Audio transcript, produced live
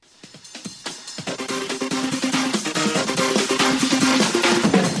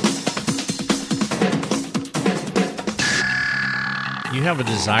You have a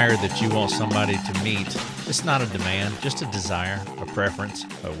desire that you want somebody to meet. It's not a demand, just a desire, a preference,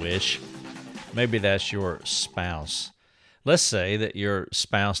 a wish. Maybe that's your spouse. Let's say that your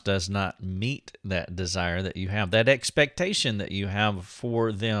spouse does not meet that desire that you have, that expectation that you have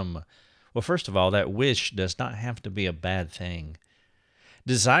for them. Well, first of all, that wish does not have to be a bad thing.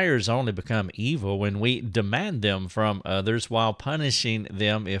 Desires only become evil when we demand them from others while punishing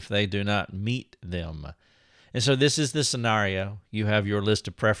them if they do not meet them. And so this is the scenario. You have your list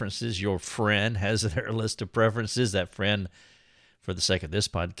of preferences. Your friend has their list of preferences. That friend, for the sake of this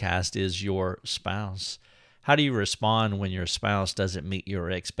podcast, is your spouse. How do you respond when your spouse doesn't meet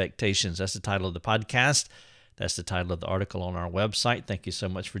your expectations? That's the title of the podcast. That's the title of the article on our website. Thank you so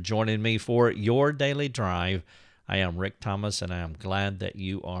much for joining me for Your Daily Drive. I am Rick Thomas, and I am glad that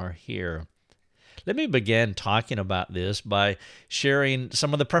you are here. Let me begin talking about this by sharing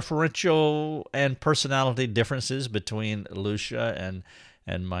some of the preferential and personality differences between Lucia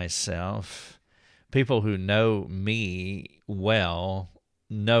and myself. People who know me well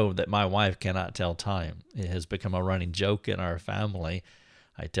know that my wife cannot tell time. It has become a running joke in our family.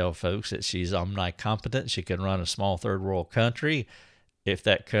 I tell folks that she's omnicompetent. She can run a small third world country. If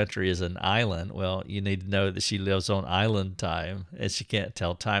that country is an island, well, you need to know that she lives on island time and she can't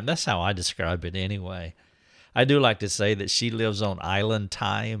tell time. That's how I describe it anyway. I do like to say that she lives on island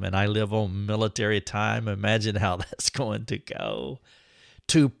time and I live on military time. Imagine how that's going to go.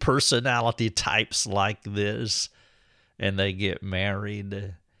 Two personality types like this, and they get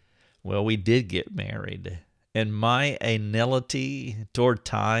married. Well, we did get married. And my anility toward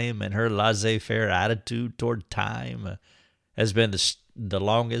time and her laissez-faire attitude toward time has been the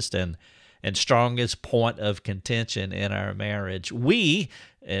longest and strongest point of contention in our marriage. We,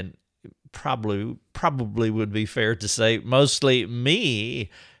 and probably would be fair to say mostly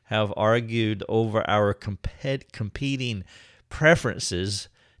me, have argued over our competing preferences,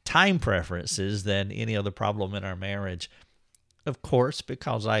 time preferences, than any other problem in our marriage. Of course,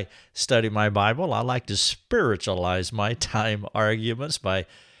 because I study my Bible, I like to spiritualize my time arguments by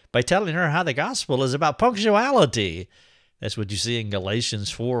telling her how the gospel is about punctuality. That's what you see in Galatians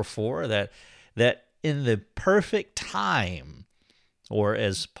 4:4, that in the perfect time, or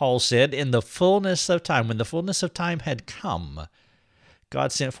as Paul said, in the fullness of time, when the fullness of time had come,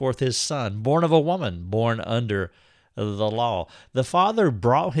 God sent forth his Son, born of a woman, born under the law. The Father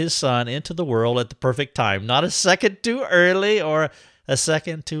brought his Son into the world at the perfect time, not a second too early or a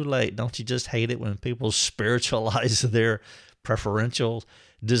second too late. Don't you just hate it when people spiritualize their preferential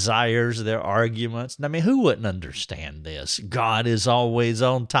desires, their arguments? I mean, who wouldn't understand this? God is always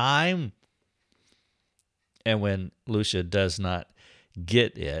on time. And when Lucia does not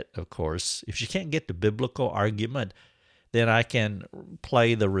get it, of course, if she can't get the biblical argument, then I can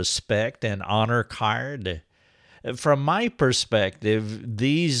play the respect and honor card. From my perspective,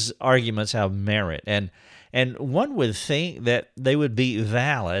 these arguments have merit, and one would think that they would be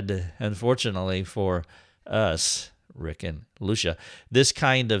valid. Unfortunately for us, Rick and Lucia, this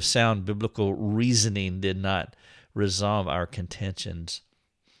kind of sound biblical reasoning did not resolve our contentions.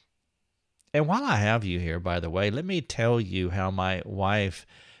 And while I have you here, by the way, let me tell you how my wife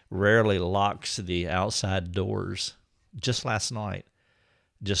rarely locks the outside doors. Just last night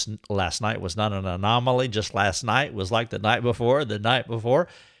was not an anomaly. Just last night was like the night before. The night before,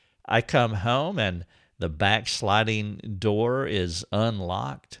 I come home and the back sliding door is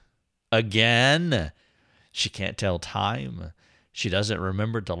unlocked. Again, she can't tell time. She doesn't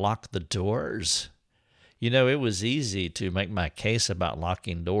remember to lock the doors. You know, it was easy to make my case about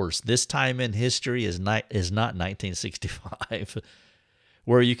locking doors. This time in history is not 1965.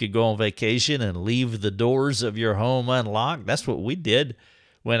 Where you could go on vacation and leave the doors of your home unlocked. That's what we did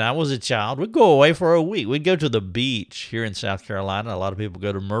when I was a child. We'd go away for a week. We'd go to the beach here in South Carolina. A lot of people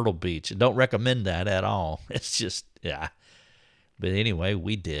go to Myrtle Beach. I don't recommend that at all. It's just, yeah. But anyway,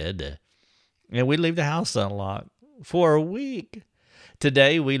 we did. And we'd leave the house unlocked for a week.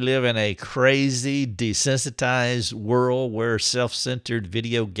 Today, we live in a crazy, desensitized world where self-centered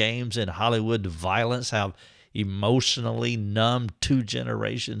video games and Hollywood violence have emotionally numbed 2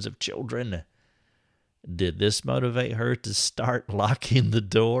 generations of children. Did this motivate her to start locking the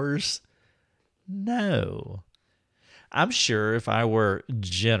doors? No. I'm sure if I were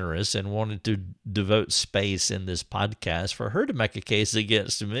generous and wanted to devote space in this podcast for her to make a case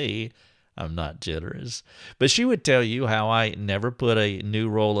against me, I'm not generous. But she would tell you how I never put a new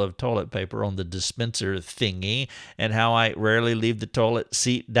roll of toilet paper on the dispenser thingy and how I rarely leave the toilet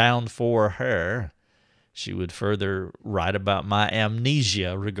seat down for her. She would further write about my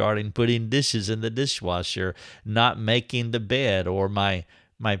amnesia regarding putting dishes in the dishwasher, not making the bed, or my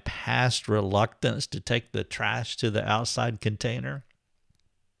past reluctance to take the trash to the outside container.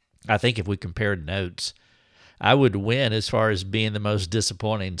 I think if we compared notes, I would win as far as being the most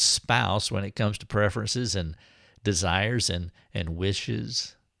disappointing spouse when it comes to preferences and desires and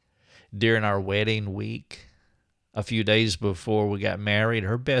wishes. During our wedding week, a few days before we got married,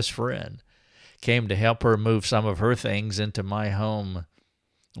 her best friend came to help her move some of her things into my home.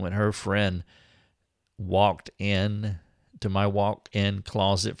 When her friend walked in to my walk-in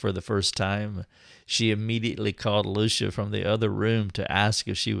closet for the first time, she immediately called Lucia from the other room to ask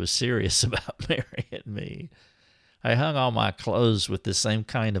if she was serious about marrying me. I hung all my clothes with the same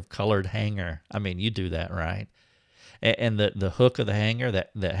kind of colored hanger. I mean, you do that, right? And the hook of the hanger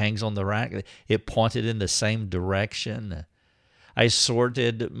that hangs on the rack, it pointed in the same direction. I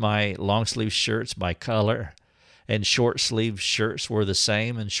sorted my long-sleeve shirts by color, and short-sleeve shirts were the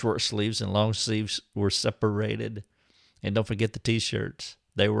same, and short sleeves and long sleeves were separated. And don't forget the T-shirts.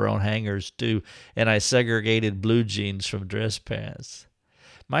 They were on hangers too. And I segregated blue jeans from dress pants.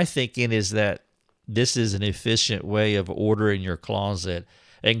 My thinking is that this is an efficient way of ordering your closet.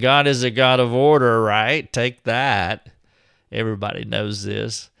 And God is a God of order, right? Take that. Everybody knows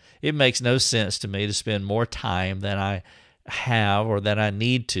this. It makes no sense to me to spend more time than I have or that I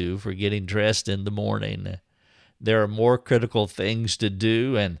need to for getting dressed in the morning. There are more critical things to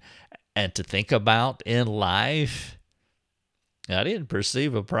do and to think about in life. I didn't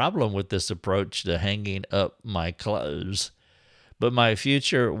perceive a problem with this approach to hanging up my clothes, but my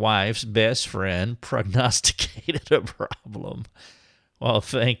future wife's best friend prognosticated a problem while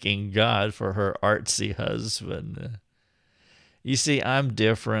thanking God for her artsy husband. You see, I'm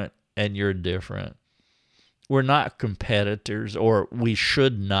different and you're different. We're not competitors, or we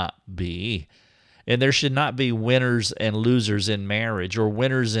should not be. And there should not be winners and losers in marriage or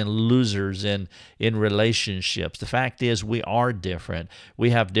winners and losers in relationships. The fact is, we are different.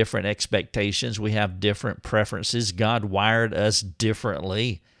 We have different expectations. We have different preferences. God wired us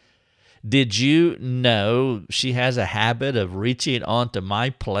differently. Did you know she has a habit of reaching onto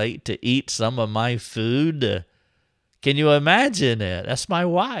my plate to eat some of my food? Can you imagine it? That's my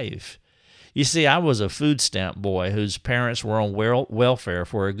wife. You see, I was a food stamp boy whose parents were on welfare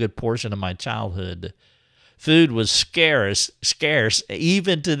for a good portion of my childhood. Food was scarce,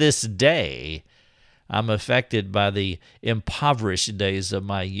 even to this day. I'm affected by the impoverished days of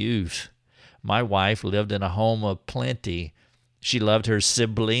my youth. My wife lived in a home of plenty. She loved her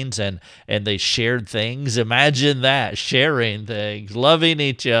siblings, and they shared things. Imagine that, sharing things, loving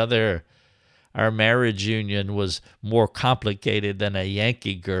each other. Our marriage union was more complicated than a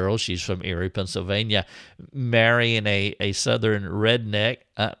Yankee girl. She's from Erie, Pennsylvania, marrying a southern redneck.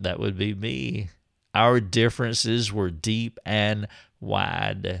 That would be me. Our differences were deep and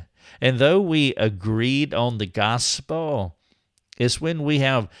wide. And though we agreed on the gospel, it's when we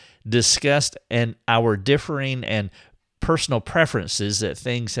have discussed and our differing and personal preferences that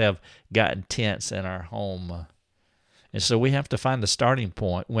things have gotten tense in our home. And so we have to find the starting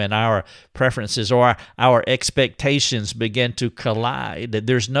point when our preferences or our expectations begin to collide.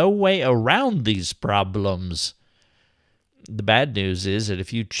 There's no way around these problems. The bad news is that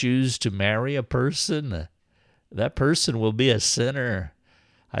if you choose to marry a person, that person will be a sinner.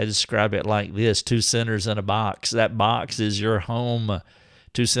 I describe it like this: 2 sinners in a box. That box is your home.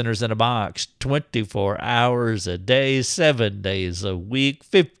 2 sinners in a box, 24 hours a day, 7 days a week,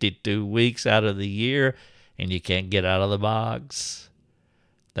 52 weeks out of the year. And you can't get out of the box.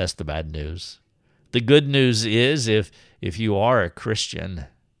 That's the bad news. The good news is if you are a Christian,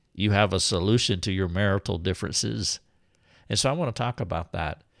 you have a solution to your marital differences. And so I want to talk about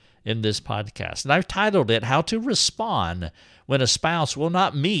that in this podcast. And I've titled it, How to Respond When a Spouse Will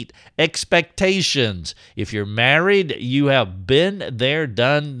Not Meet Expectations. If you're married, you have been there,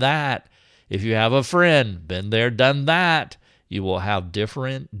 done that. If you have a friend, been there, done that. You will have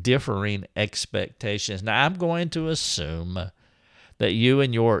differing expectations. Now, I'm going to assume that you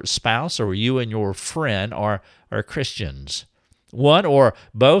and your spouse or you and your friend are Christians. One or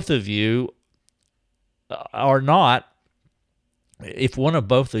both of you are not. If one or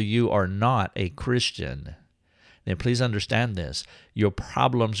both of you are not a Christian, then please understand this. Your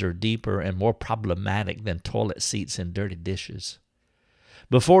problems are deeper and more problematic than toilet seats and dirty dishes.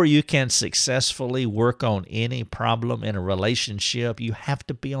 Before you can successfully work on any problem in a relationship, you have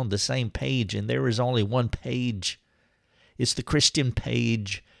to be on the same page, and there is only one page. It's the Christian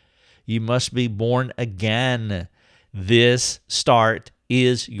page. You must be born again. This start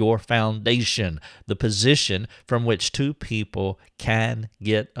is your foundation, the position from which 2 people can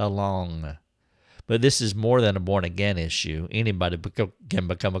get along. But this is more than a born-again issue. Anybody can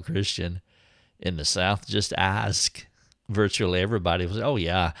become a Christian. In the South, just ask. virtually everybody will say, oh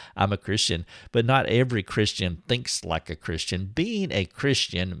yeah, I'm a Christian. But not every Christian thinks like a Christian. Being a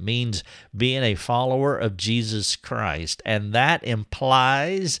Christian means being a follower of Jesus Christ, and that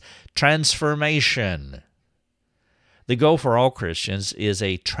implies transformation. The goal for all Christians is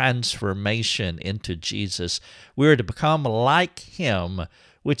a transformation into Jesus. We are to become like him,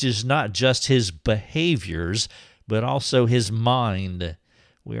 which is not just his behaviors, but also his mind.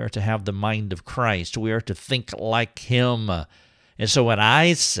 We are to have the mind of Christ. We are to think like him. And so when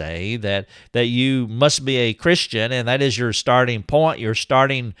I say that you must be a Christian, and that is your starting point, your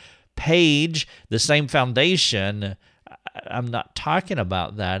starting page, the same foundation, I'm not talking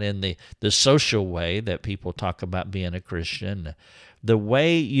about that in the social way that people talk about being a Christian. The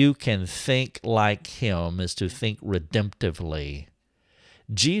way you can think like him is to think redemptively.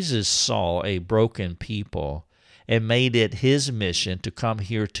 Jesus saw a broken people and made it his mission to come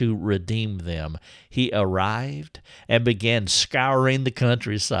here to redeem them. He arrived and began scouring the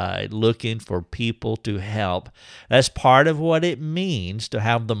countryside looking for people to help. That's part of what it means to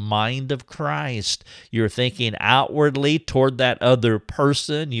have the mind of Christ. You're thinking outwardly toward that other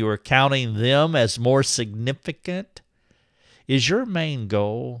person. You are counting them as more significant. Is your main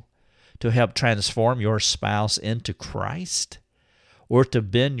goal to help transform your spouse into Christ, or to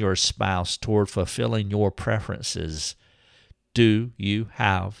bend your spouse toward fulfilling your preferences? Do you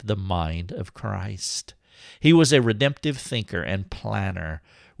have the mind of Christ? He was a redemptive thinker and planner,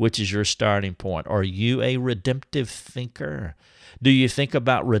 which is your starting point. Are you a redemptive thinker? Do you think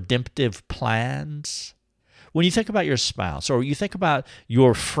about redemptive plans? When you think about your spouse, or you think about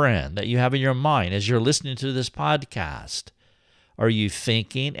your friend that you have in your mind as you're listening to this podcast, are you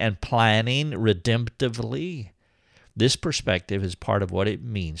thinking and planning redemptively? This perspective is part of what it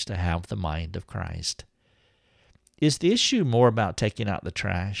means to have the mind of Christ. Is the issue more about taking out the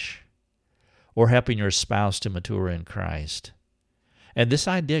trash or helping your spouse to mature in Christ? And this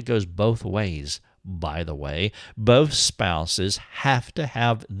idea goes both ways, by the way. Both spouses have to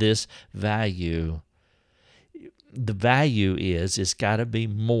have this value. The value is it's got to be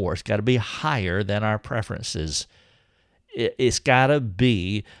more. It's got to be higher than our preferences. It's got to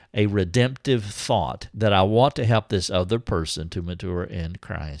be a redemptive thought that I want to help this other person to mature in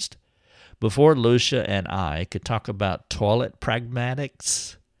Christ. Before Lucia and I could talk about toilet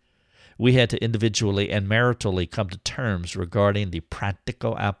pragmatics, we had to individually and maritally come to terms regarding the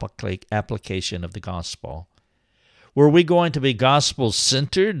practical application of the gospel. Were we going to be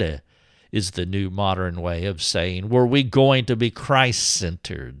gospel-centered? Is the new modern way of saying, were we going to be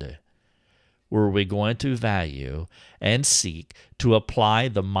Christ-centered? Were we going to value and seek to apply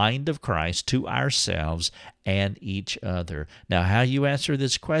the mind of Christ to ourselves and each other? Now, how you answer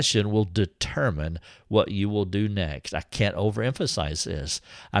this question will determine what you will do next. I can't overemphasize this.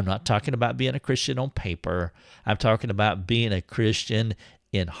 I'm not talking about being a Christian on paper. I'm talking about being a Christian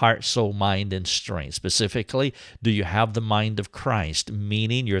in heart, soul, mind, and strength. Specifically, do you have the mind of Christ?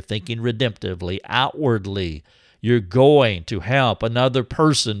 Meaning you're thinking redemptively, outwardly. You're going to help another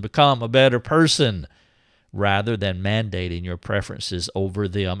person become a better person rather than mandating your preferences over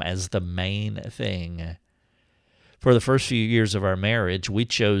them as the main thing. For the first few years of our marriage, we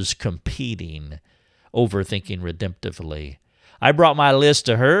chose competing over thinking redemptively. I brought my list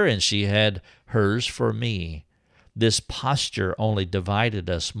to her, and she had hers for me. This posture only divided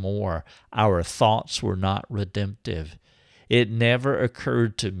us more. Our thoughts were not redemptive. It never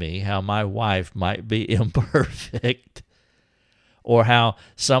occurred to me how my wife might be imperfect, or how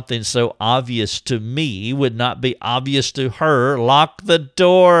something so obvious to me would not be obvious to her. Lock the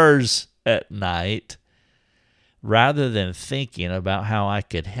doors at night. Rather than thinking about how I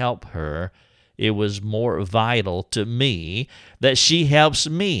could help her, it was more vital to me that she helps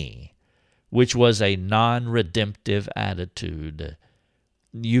me, which was a non-redemptive attitude.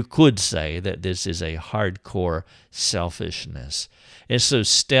 You could say that this is a hardcore selfishness. And so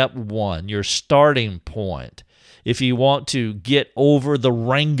step one, your starting point, if you want to get over the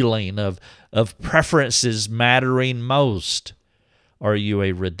wrangling of preferences mattering most, are you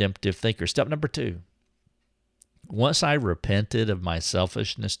a redemptive thinker? Step number two, once I repented of my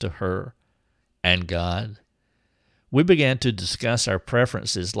selfishness to her and God, we began to discuss our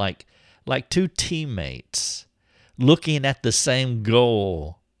preferences like two teammates looking at the same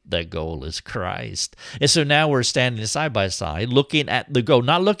goal. That goal is Christ. And so now we're standing side by side, looking at the goal,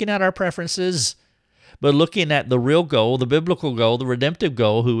 not looking at our preferences, but looking at the real goal, the biblical goal, the redemptive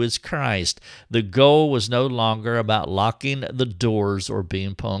goal, who is Christ. The goal was no longer about locking the doors or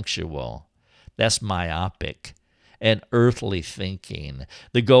being punctual. That's myopic. and earthly thinking.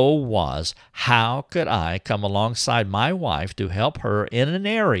 The goal was, how could I come alongside my wife to help her in an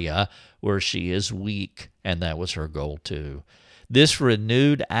area where she is weak? And that was her goal too. This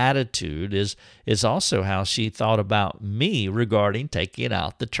renewed attitude is also how she thought about me regarding taking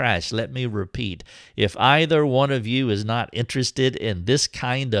out the trash. Let me repeat, if either one of you is not interested in this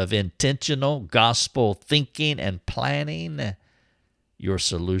kind of intentional gospel thinking and planning, your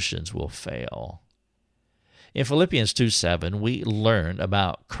solutions will fail. In Philippians 2:7, we learn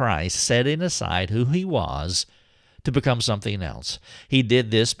about Christ setting aside who he was to become something else. He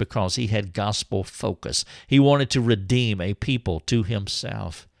did this because he had gospel focus. He wanted to redeem a people to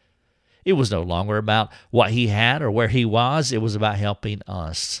himself. It was no longer about what he had or where he was. It was about helping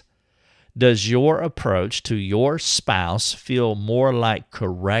us. Does your approach to your spouse feel more like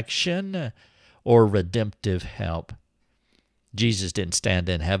correction or redemptive help? Jesus didn't stand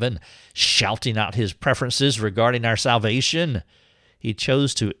in heaven shouting out his preferences regarding our salvation. He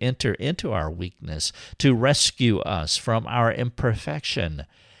chose to enter into our weakness, to rescue us from our imperfection.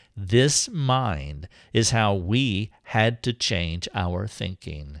 This mind is how we had to change our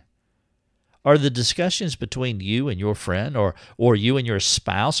thinking. Are the discussions between you and your friend or you and your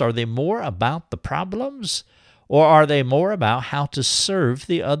spouse, are they more about the problems, or are they more about how to serve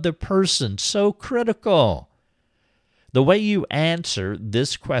the other person? So critical. The way you answer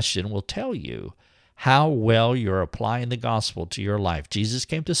this question will tell you how well you're applying the gospel to your life. Jesus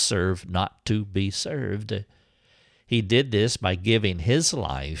came to serve, not to be served. He did this by giving his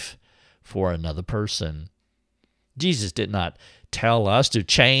life for another person. Jesus did not tell us to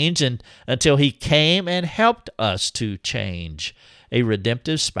change until he came and helped us to change. A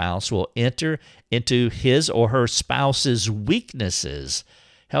redemptive spouse will enter into his or her spouse's weaknesses,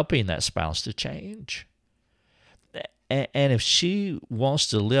 helping that spouse to change. And if she wants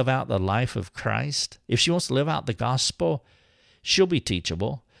to live out the life of Christ, if she wants to live out the gospel, she'll be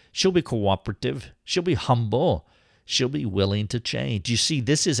teachable, she'll be cooperative, she'll be humble, she'll be willing to change. You see,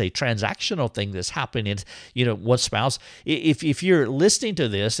 this is a transactional thing that's happening. One spouse, if you're listening to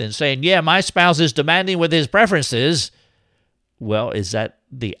this and saying, yeah, my spouse is demanding with his preferences, well, is that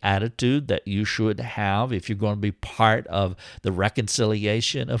the attitude that you should have if you're going to be part of the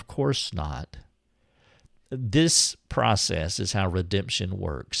reconciliation? Of course not. This process is how redemption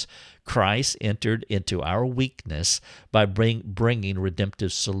works. Christ entered into our weakness by bringing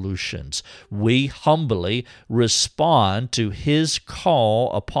redemptive solutions. We humbly respond to his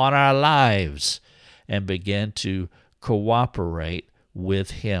call upon our lives and begin to cooperate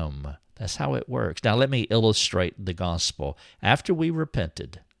with him. That's how it works. Now let me illustrate the gospel. After we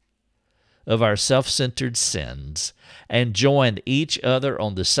repented of our self-centered sins and joined each other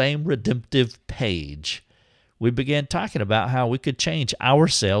on the same redemptive page, we began talking about how we could change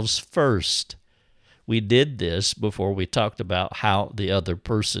ourselves first. We did this before we talked about how the other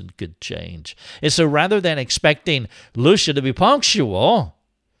person could change. And so rather than expecting Lucia to be punctual,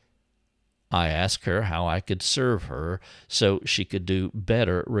 I asked her how I could serve her so she could do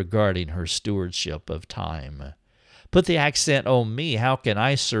better regarding her stewardship of time. Put the accent on me. How can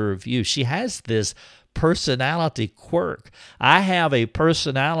I serve you? She has this personality quirk. I have a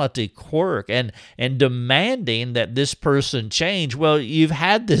personality quirk, and demanding that this person change. Well, you've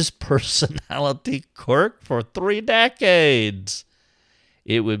had this personality quirk for 3 decades.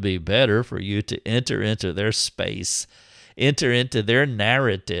 It would be better for you to enter into their space, enter into their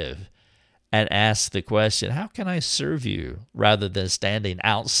narrative, and ask the question, how can I serve you? Rather than standing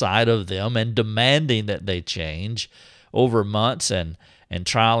outside of them and demanding that they change over months and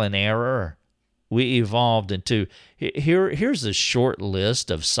trial and error. We evolved into, here's a short list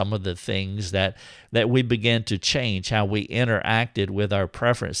of some of the things that we began to change, how we interacted with our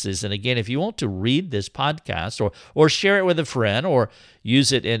preferences. And again, if you want to read this podcast or share it with a friend or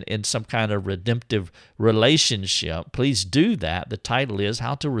use it in some kind of redemptive relationship, please do that. The title is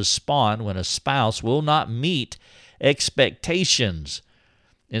How to Respond When a Spouse Will Not Meet Expectations.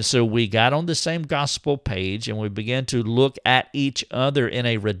 And so we got on the same gospel page and we began to look at each other in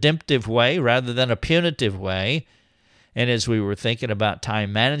a redemptive way rather than a punitive way. And as we were thinking about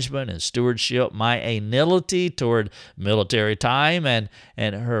time management and stewardship, my anility toward military time and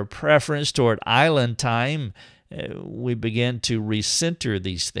her preference toward island time, we began to recenter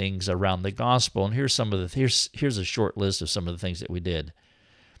these things around the gospel. And here's a short list of some of the things that we did.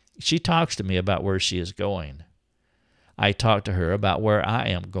 She talks to me about where she is going. I talk to her about where I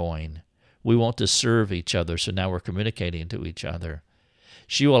am going. We want to serve each other, so now we're communicating to each other.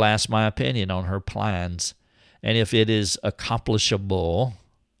 She will ask my opinion on her plans, and if it is accomplishable,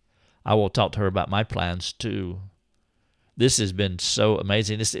 I will talk to her about my plans too. This has been so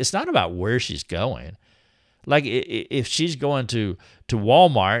amazing. It's not about where she's going. Like if she's going to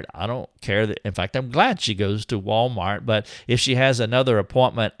Walmart, I don't care that. In fact, I'm glad she goes to Walmart. But if she has another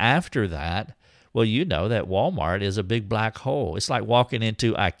appointment after that, well, you know that Walmart is a big black hole. It's like walking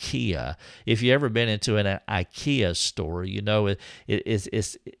into IKEA. If you've ever been into an IKEA store, you know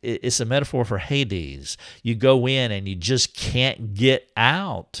it's a metaphor for Hades. You go in and you just can't get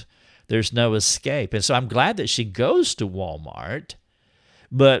out. There's no escape. And so I'm glad that she goes to Walmart,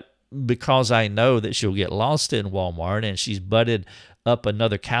 but because I know that she'll get lost in Walmart and she's butted up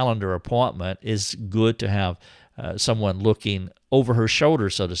another calendar appointment, it's good to have someone looking over her shoulder,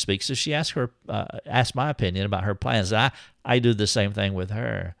 so to speak. So she asked my opinion about her plans. I do the same thing with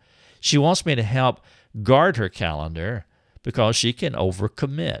her. She wants me to help guard her calendar because she can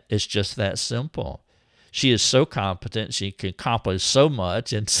overcommit. It's just that simple. She is so competent. She can accomplish so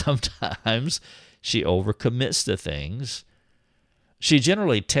much, and sometimes she overcommits to things. She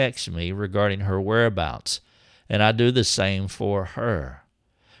generally texts me regarding her whereabouts, and I do the same for her.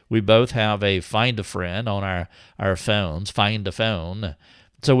 We both have a Find a Friend on our phones, Find a Phone,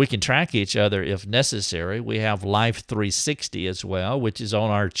 so we can track each other if necessary. We have Life 360 as well, which is on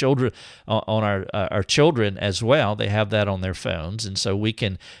our children, our children as well. They have that on their phones, and so we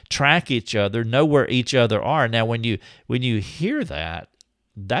can track each other, know where each other are. Now, when you hear that,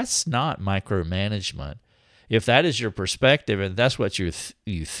 that's not micromanagement. If that is your perspective and that's what you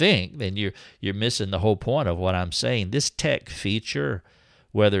think, then you're missing the whole point of what I'm saying. This tech feature,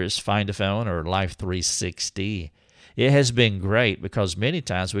 whether it's Find a Phone or Life 360, it has been great because many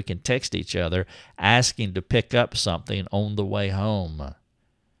times we can text each other asking to pick up something on the way home.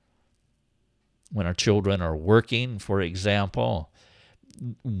 When our children are working, for example,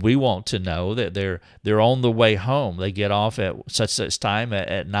 we want to know that they're on the way home. They get off at such time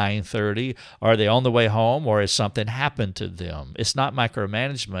at 9:30. Are they on the way home, or has something happened to them? It's not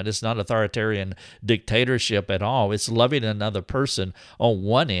micromanagement. It's not authoritarian dictatorship at all. It's loving another person on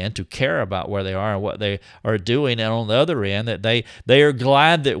one end to care about where they are and what they are doing, and on the other end that they are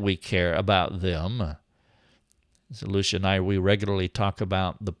glad that we care about them. So Lucia and I, we regularly talk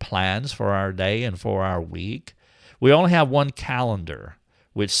about the plans for our day and for our week. We only have one calendar,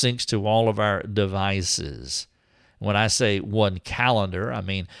 which syncs to all of our devices. When I say one calendar, I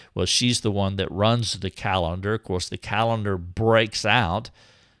mean, well, she's the one that runs the calendar. Of course, the calendar breaks out.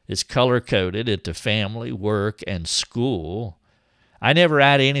 It's color-coded into family, work, and school. I never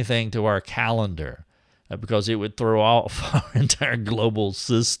add anything to our calendar because it would throw off our entire global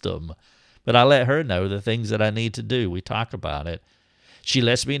system. But I let her know the things that I need to do. We talk about it. She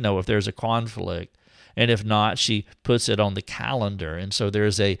lets me know if there's a conflict. And if not, she puts it on the calendar. And so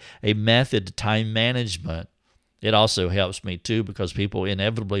there's a method to time management. It also helps me, too, because people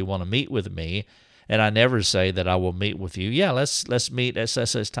inevitably want to meet with me. And I never say that I will meet with you. Yeah, let's meet at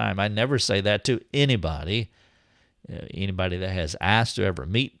such time. I never say that to anybody. Anybody that has asked to ever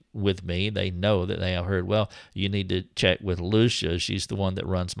meet with me, they know that they have heard, well, you need to check with Lucia. She's the one that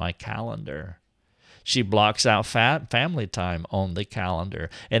runs my calendar. She blocks out family time on the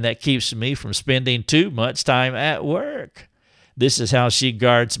calendar, and that keeps me from spending too much time at work. This is how she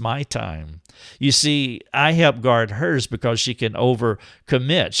guards my time. You see, I help guard hers because she can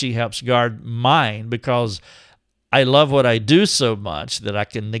overcommit. She helps guard mine because I love what I do so much that I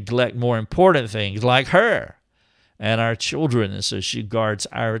can neglect more important things like her and our children, and so she guards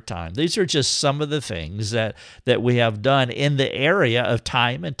our time. These are just some of the things that we have done in the area of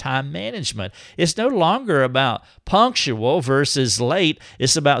time and time management. It's no longer about punctual versus late.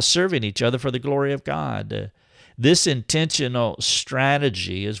 It's about serving each other for the glory of God. This intentional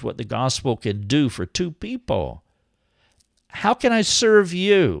strategy is what the gospel can do for two people. How can I serve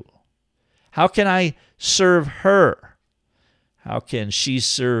you? How can I serve her? How can she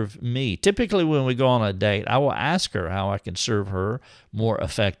serve me? Typically, when we go on a date, I will ask her how I can serve her more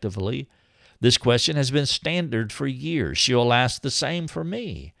effectively. This question has been standard for years. She'll ask the same for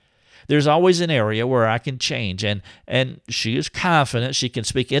me. There's always an area where I can change, and she is confident she can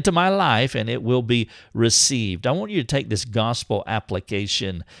speak into my life, and it will be received. I want you to take this gospel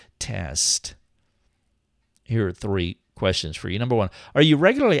application test. Here are 3 questions for you. Number 1, are you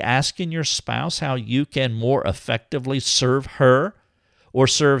regularly asking your spouse how you can more effectively serve her or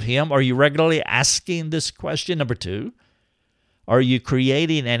serve him? Are you regularly asking this question? Number 2, are you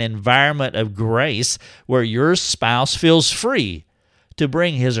creating an environment of grace where your spouse feels free to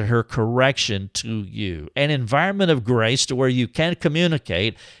bring his or her correction to you? An environment of grace to where you can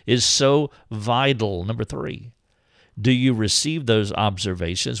communicate is so vital. Number 3, do you receive those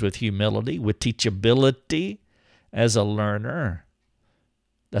observations with humility, with teachability? As a learner?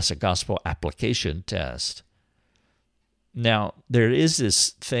 That's a gospel application test. Now, there is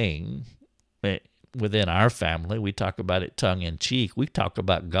this thing, within our family, we talk about it tongue-in-cheek. We talk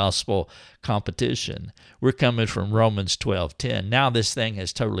about gospel competition. We're coming from Romans 12:10. Now this thing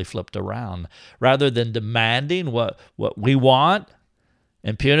has totally flipped around. Rather than demanding what we want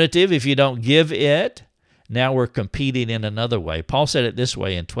and punitive if you don't give it, now we're competing in another way. Paul said it this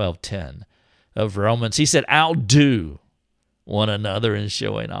way in 12:10 of Romans. He said, outdo one another in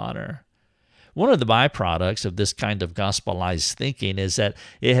showing honor. One of the byproducts of this kind of gospelized thinking is that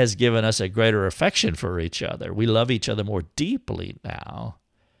it has given us a greater affection for each other. We love each other more deeply now.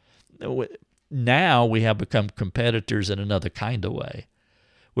 Now we have become competitors in another kind of way.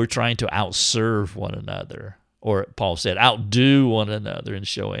 We're trying to outserve one another. Or Paul said, outdo one another in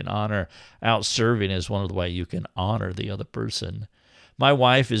showing honor. Outserving is one of the ways you can honor the other person. My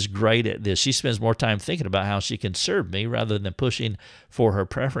wife is great at this. She spends more time thinking about how she can serve me rather than pushing for her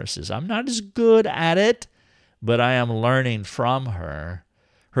preferences. I'm not as good at it, but I am learning from her.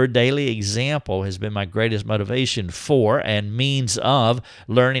 Her daily example has been my greatest motivation for and means of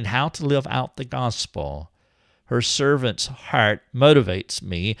learning how to live out the gospel. Her servant's heart motivates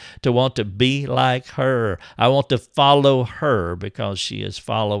me to want to be like her. I want to follow her because she is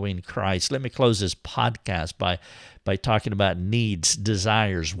following Christ. Let me close this podcast by talking about needs,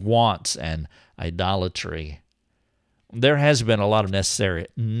 desires, wants, and idolatry. There has been a lot of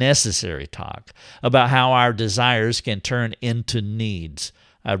necessary talk about how our desires can turn into needs.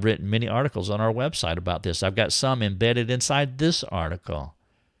 I've written many articles on our website about this. I've got some embedded inside this article.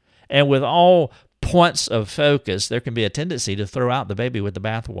 And with all points of focus, there can be a tendency to throw out the baby with the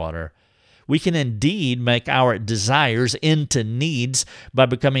bathwater. We can indeed make our desires into needs by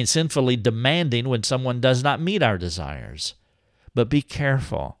becoming sinfully demanding when someone does not meet our desires. But be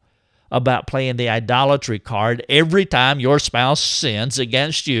careful about playing the idolatry card every time your spouse sins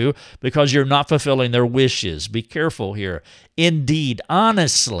against you because you're not fulfilling their wishes. Be careful here. Indeed,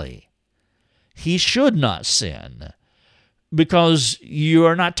 honestly, he should not sin, because you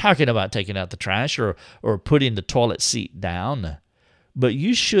are not talking about taking out the trash or putting the toilet seat down. But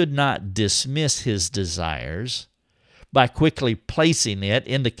you should not dismiss his desires by quickly placing it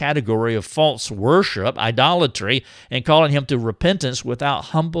in the category of false worship, idolatry, and calling him to repentance without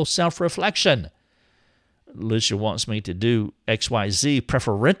humble self-reflection. Alicia wants me to do XYZ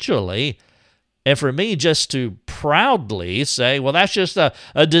preferentially, and for me just to proudly say, well, that's just a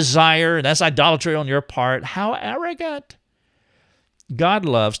desire, and that's idolatry on your part. How arrogant. God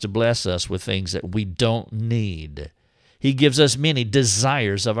loves to bless us with things that we don't need. He gives us many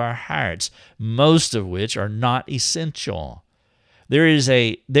desires of our hearts, most of which are not essential. There is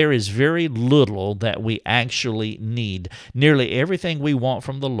very little that we actually need. Nearly everything we want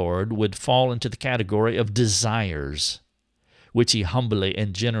from the Lord would fall into the category of desires, which he humbly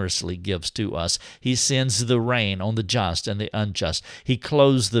and generously gives to us. He sends the rain on the just and the unjust. He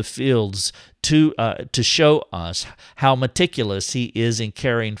clothes the fields to show us how meticulous he is in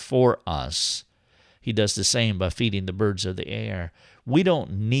caring for us. He does the same by feeding the birds of the air. We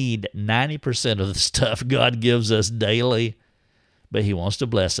don't need 90% of the stuff God gives us daily, but he wants to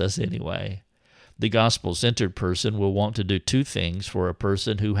bless us anyway. The gospel-centered person will want to do two things for a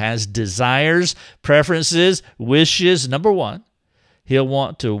person who has desires, preferences, wishes. Number one, he'll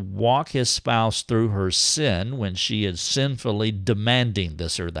want to walk his spouse through her sin when she is sinfully demanding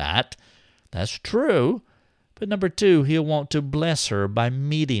this or that. That's true. But number two, he'll want to bless her by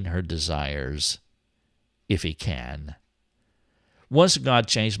meeting her desires, if he can. Once God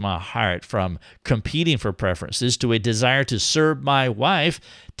changed my heart from competing for preferences to a desire to serve my wife,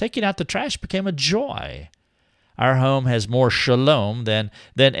 taking out the trash became a joy. Our home has more shalom than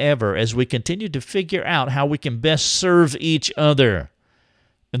ever as we continue to figure out how we can best serve each other.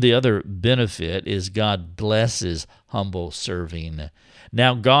 And the other benefit is God blesses humble serving.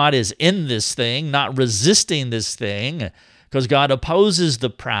 Now God is in this thing, not resisting this thing, because God opposes the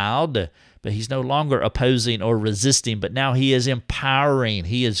proud, but he's no longer opposing or resisting, but now he is empowering,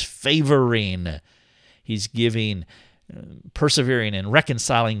 he is favoring, he's giving, persevering and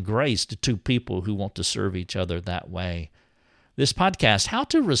reconciling grace to two people who want to serve each other that way. This podcast, How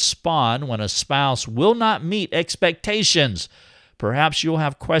to Respond When a Spouse Will Not Meet Expectations. Perhaps you'll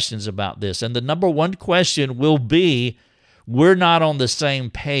have questions about this, and the number one question will be, we're not on the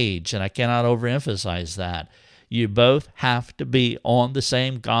same page, and I cannot overemphasize that. You both have to be on the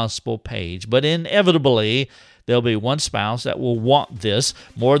same gospel page. But inevitably, there'll be one spouse that will want this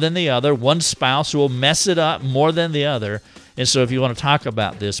more than the other, one spouse who will mess it up more than the other, And so if you want to talk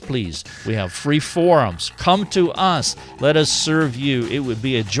about this, please, we have free forums. Come to us. Let us serve you. It would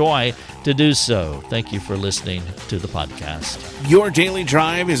be a joy to do so. Thank you for listening to the podcast. Your Daily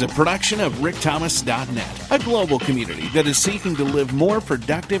Drive is a production of rickthomas.net, a global community that is seeking to live more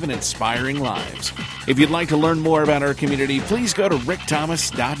productive and inspiring lives. If you'd like to learn more about our community, please go to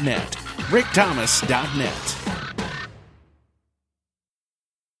rickthomas.net. rickthomas.net.